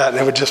everything like that.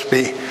 It would just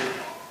be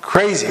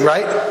crazy,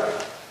 right?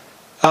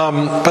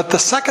 But the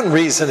second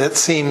reason it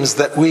seems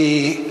that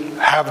we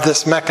have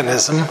this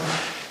mechanism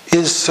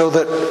is so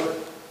that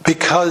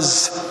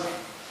because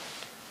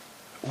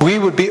we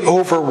would be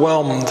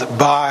overwhelmed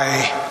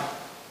by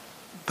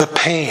the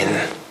pain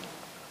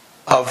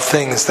of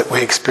things that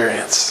we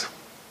experience.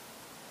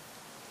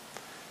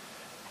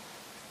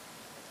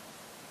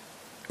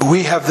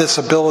 We have this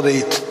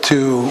ability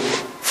to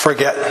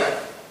forget,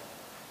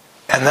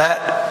 and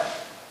that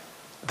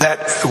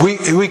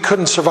we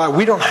couldn't survive.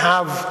 We don't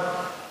have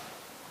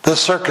the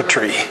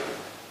circuitry,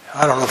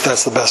 I don't know if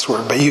that's the best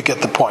word, but you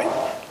get the point,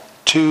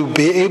 to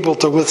be able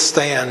to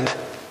withstand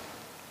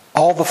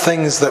all the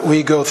things that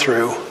we go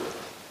through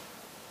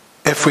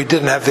if we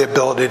didn't have the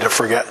ability to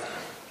forget.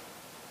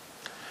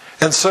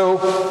 And so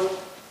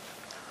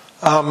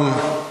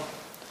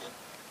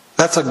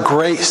that's a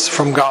grace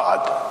from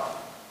God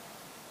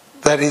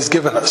that He's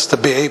given us to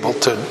be able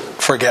to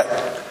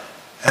forget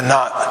and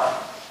not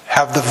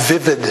have the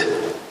vivid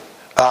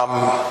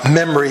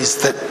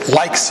memories that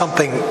like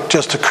something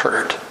just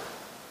occurred.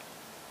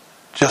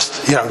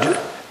 Just,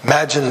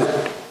 imagine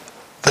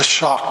the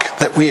shock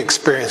that we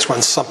experience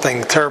when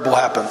something terrible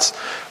happens.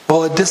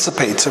 Well, it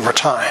dissipates over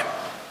time.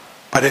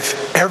 But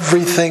if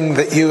everything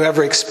that you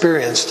ever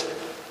experienced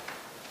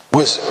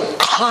was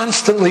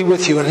constantly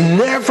with you and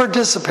never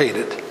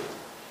dissipated,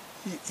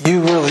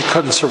 you really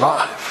couldn't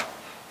survive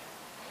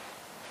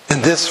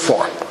in this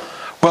form.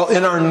 Well,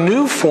 in our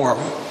new form,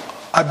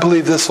 I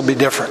believe this will be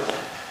different.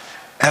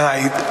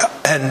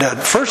 And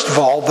first of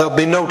all, there'll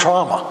be no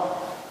trauma.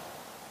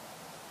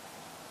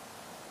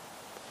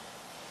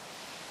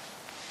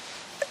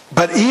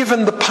 But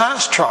even the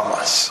past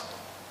traumas,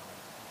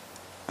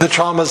 the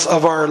traumas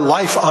of our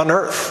life on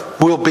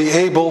earth, will be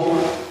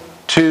able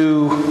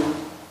to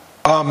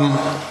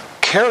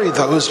carry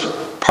those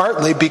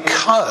partly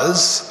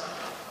because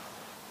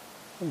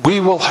we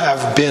will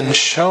have been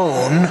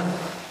shown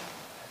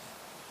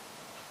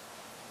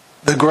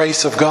the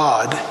grace of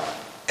God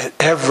at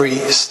every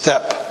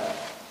step,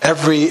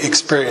 every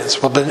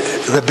experience. We've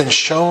been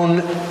shown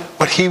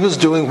what He was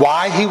doing,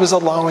 why He was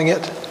allowing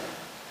it,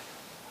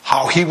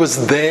 how He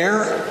was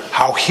there,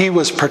 how He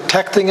was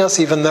protecting us,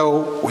 even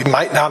though we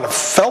might not have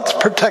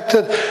felt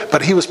protected,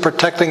 but He was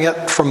protecting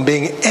it from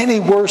being any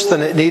worse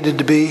than it needed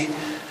to be.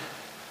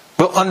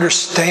 We'll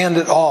understand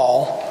it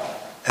all,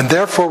 and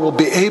therefore we'll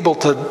be able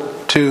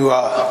to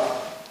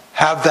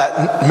have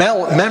that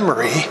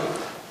memory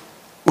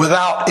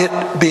without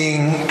it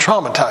being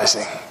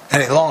traumatizing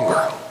any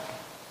longer.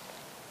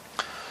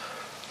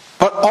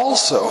 But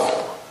also,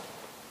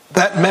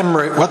 that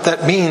memory, what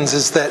that means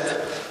is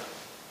that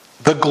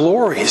the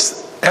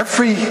glories,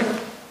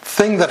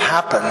 everything that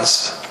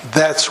happens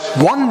that's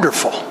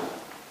wonderful.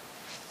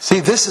 See,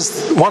 this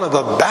is one of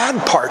the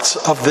bad parts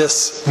of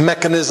this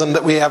mechanism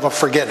that we have of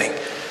forgetting,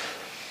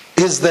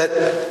 is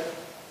that,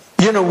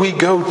 we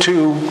go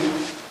to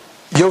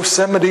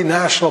Yosemite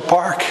National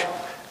Park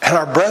and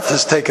our breath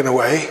is taken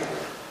away,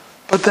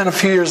 but then a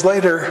few years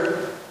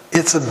later,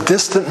 it's a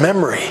distant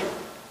memory.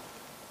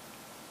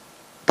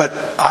 But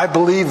I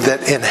believe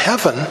that in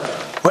heaven,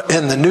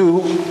 in the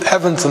new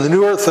heavens and the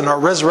new earth and our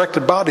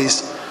resurrected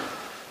bodies,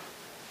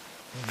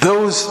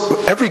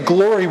 every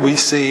glory we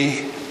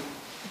see,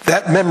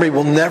 that memory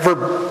will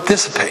never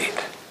dissipate.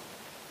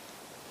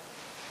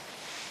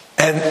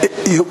 And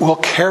we'll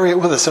carry it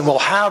with us, and we'll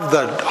have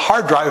the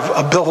hard drive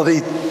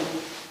ability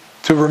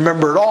to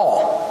remember it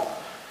all.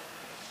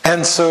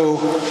 And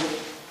so,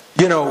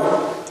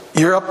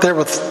 you're up there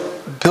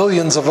with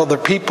billions of other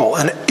people,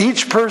 and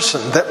each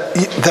person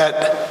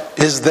that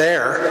is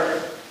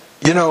there,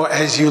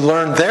 as you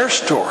learn their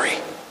story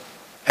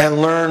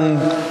and learn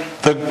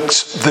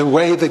the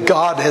way that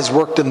God has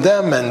worked in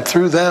them and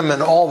through them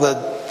and all the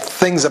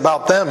things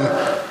about them,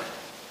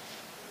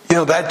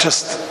 that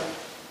just,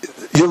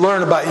 you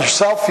learn about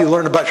yourself, you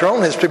learn about your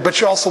own history, but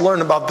you also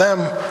learn about them,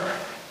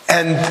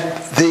 and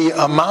the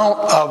amount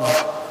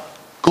of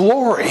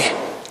glory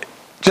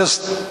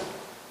just,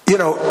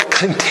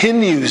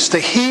 continues to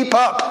heap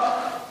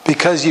up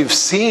because you've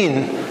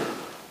seen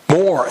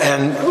more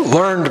and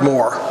learned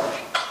more.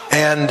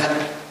 And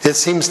it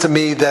seems to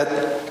me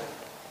that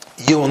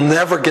you will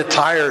never get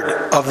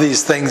tired of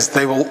these things.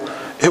 It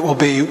will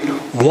be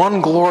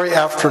one glory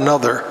after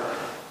another,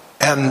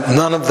 and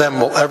none of them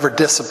will ever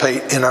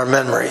dissipate in our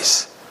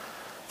memories.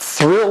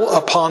 Thrill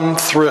upon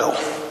thrill.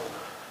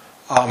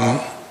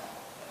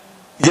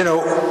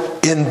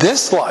 In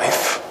this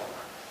life,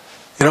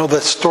 the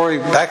story,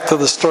 back to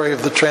the story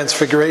of the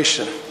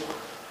Transfiguration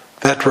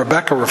that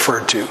Rebecca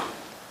referred to.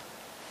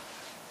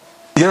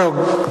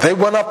 They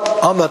went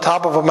up on the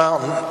top of a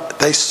mountain.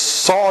 They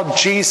saw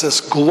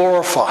Jesus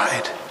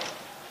glorified.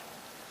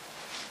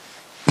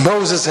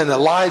 Moses and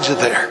Elijah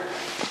there.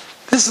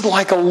 This is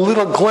like a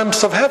little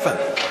glimpse of heaven.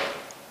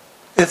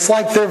 It's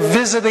like they're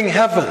visiting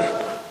heaven.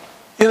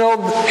 You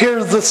know,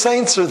 here the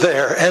saints are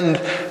there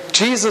and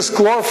Jesus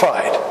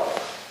glorified.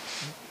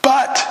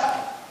 But,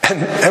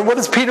 and what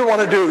does Peter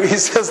want to do? He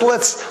says,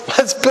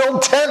 let's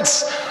build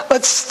tents.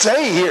 Let's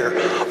stay here.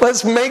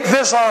 Let's make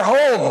this our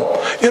home.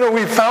 You know,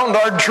 we found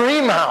our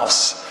dream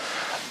house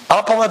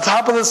up on the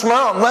top of this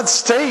mountain. Let's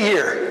stay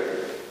here.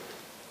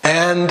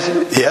 And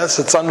yes,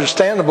 it's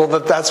understandable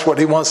that that's what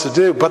he wants to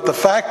do. But the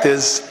fact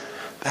is,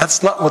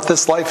 that's not what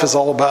this life is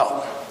all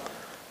about.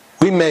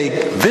 We may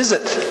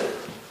visit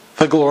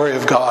the glory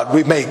of God.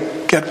 We may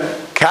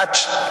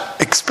catch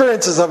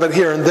experiences of it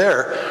here and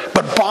there.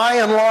 But by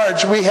and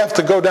large, we have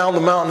to go down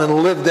the mountain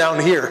and live down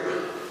here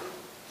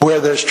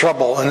where there's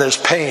trouble and there's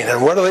pain.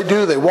 And what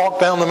do? They walk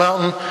down the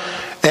mountain,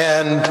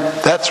 and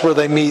that's where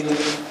they meet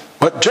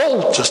what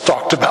Joel just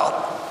talked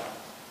about.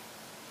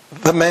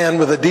 The man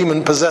with a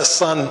demon-possessed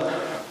son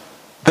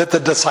that the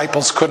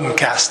disciples couldn't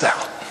cast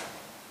out.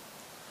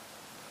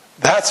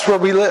 That's where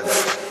we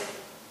live.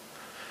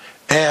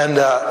 And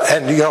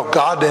you know,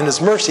 God in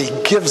His mercy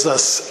gives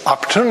us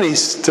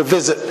opportunities to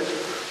visit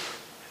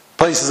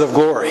places of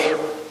glory.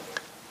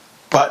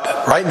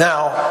 But right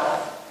now,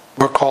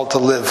 we're called to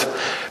live.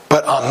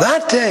 But on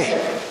that day,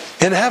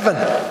 in heaven,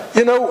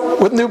 you know,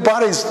 with new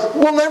bodies,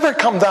 we'll never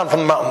come down from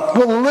the mountain.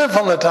 We'll live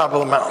on the top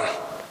of the mountain.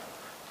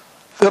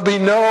 There'll be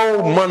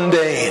no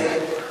mundane.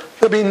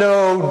 There'll be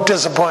no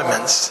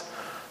disappointments.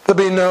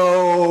 There'll be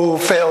no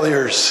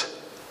failures.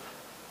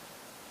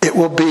 It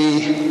will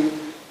be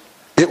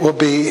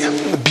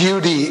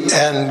beauty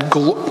and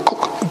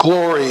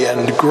glory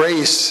and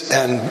grace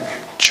and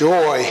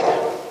joy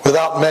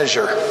without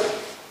measure.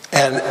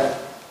 And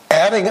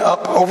adding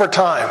up over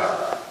time,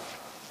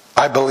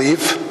 I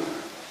believe,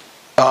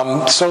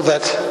 so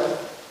that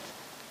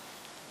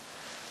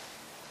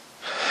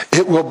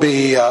it will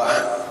be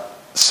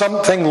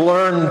something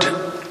learned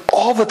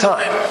all the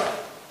time,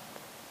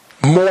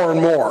 more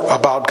and more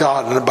about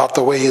God and about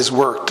the way He's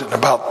worked and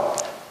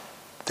about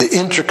the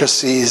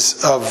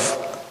intricacies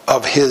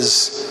of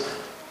His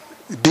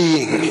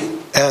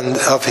being and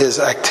of His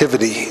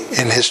activity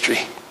in history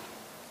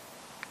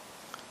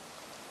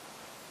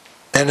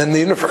and in the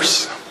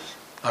universe.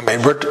 I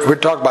mean, we're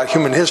talking about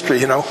human history,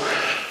 you know,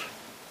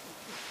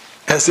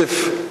 as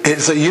if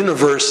it's a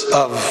universe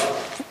of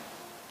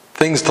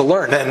things to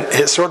learn, and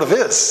it sort of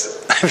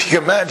is. If you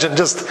can imagine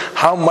just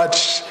how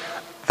much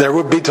there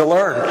would be to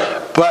learn.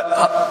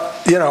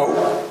 But, you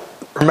know,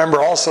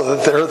 remember also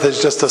that the earth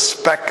is just a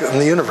speck in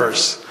the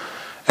universe.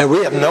 And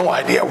we have no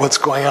idea what's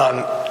going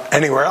on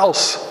anywhere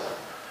else.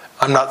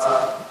 I'm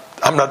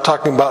not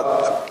talking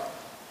about,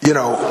 you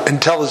know,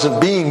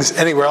 intelligent beings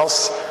anywhere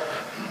else.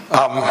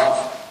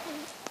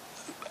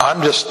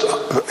 I'm just,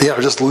 you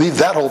know, just leave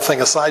that whole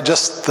thing aside.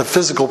 Just the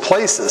physical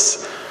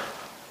places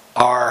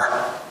are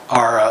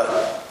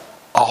a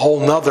whole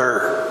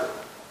nother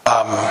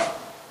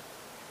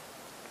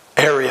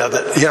area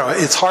that, you know,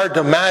 it's hard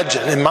to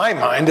imagine. In my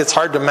mind, it's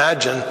hard to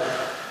imagine,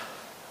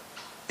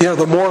 you know,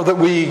 the more that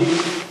we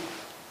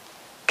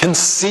can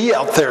see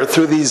out there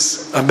through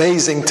these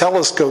amazing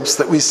telescopes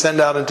that we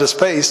send out into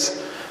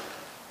space,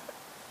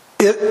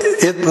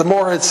 the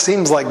more it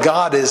seems like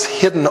God has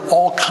hidden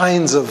all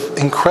kinds of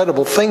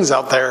incredible things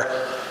out there,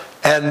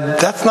 and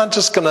that's not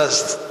just going to,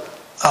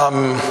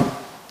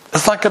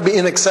 it's not going to be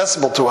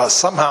inaccessible to us.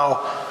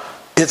 Somehow,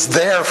 it's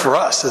there for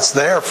us. It's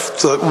there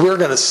so that we're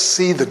going to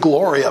see the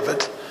glory of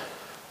it.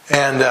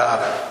 And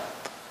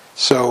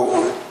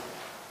so,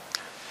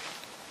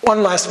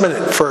 one last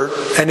minute for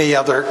any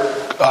other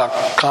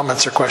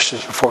comments or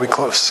questions before we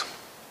close.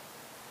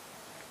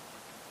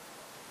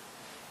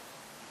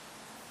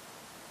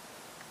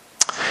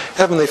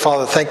 Heavenly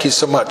Father, thank you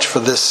so much for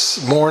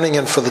this morning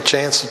and for the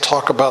chance to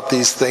talk about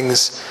these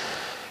things.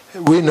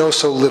 We know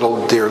so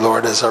little, dear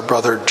Lord, as our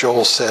brother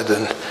Joel said,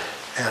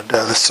 and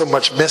there's so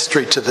much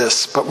mystery to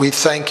this, but we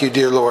thank you,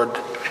 dear Lord,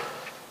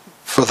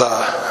 for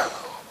the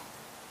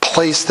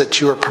place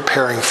that you are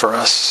preparing for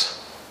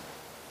us,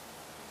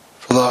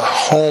 for the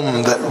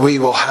home that we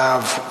will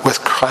have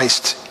with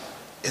Christ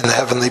in the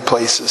heavenly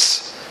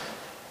places.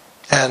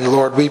 And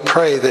Lord, we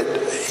pray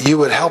that you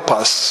would help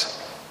us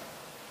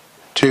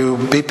to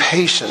be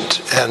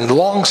patient and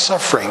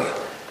long-suffering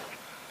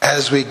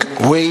as we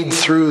wade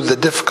through the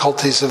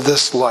difficulties of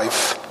this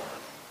life,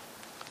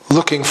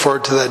 looking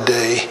forward to that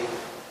day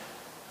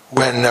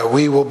when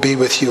we will be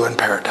with you in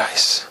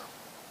paradise.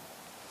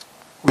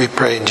 We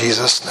pray in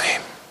Jesus'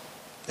 name.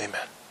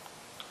 Amen.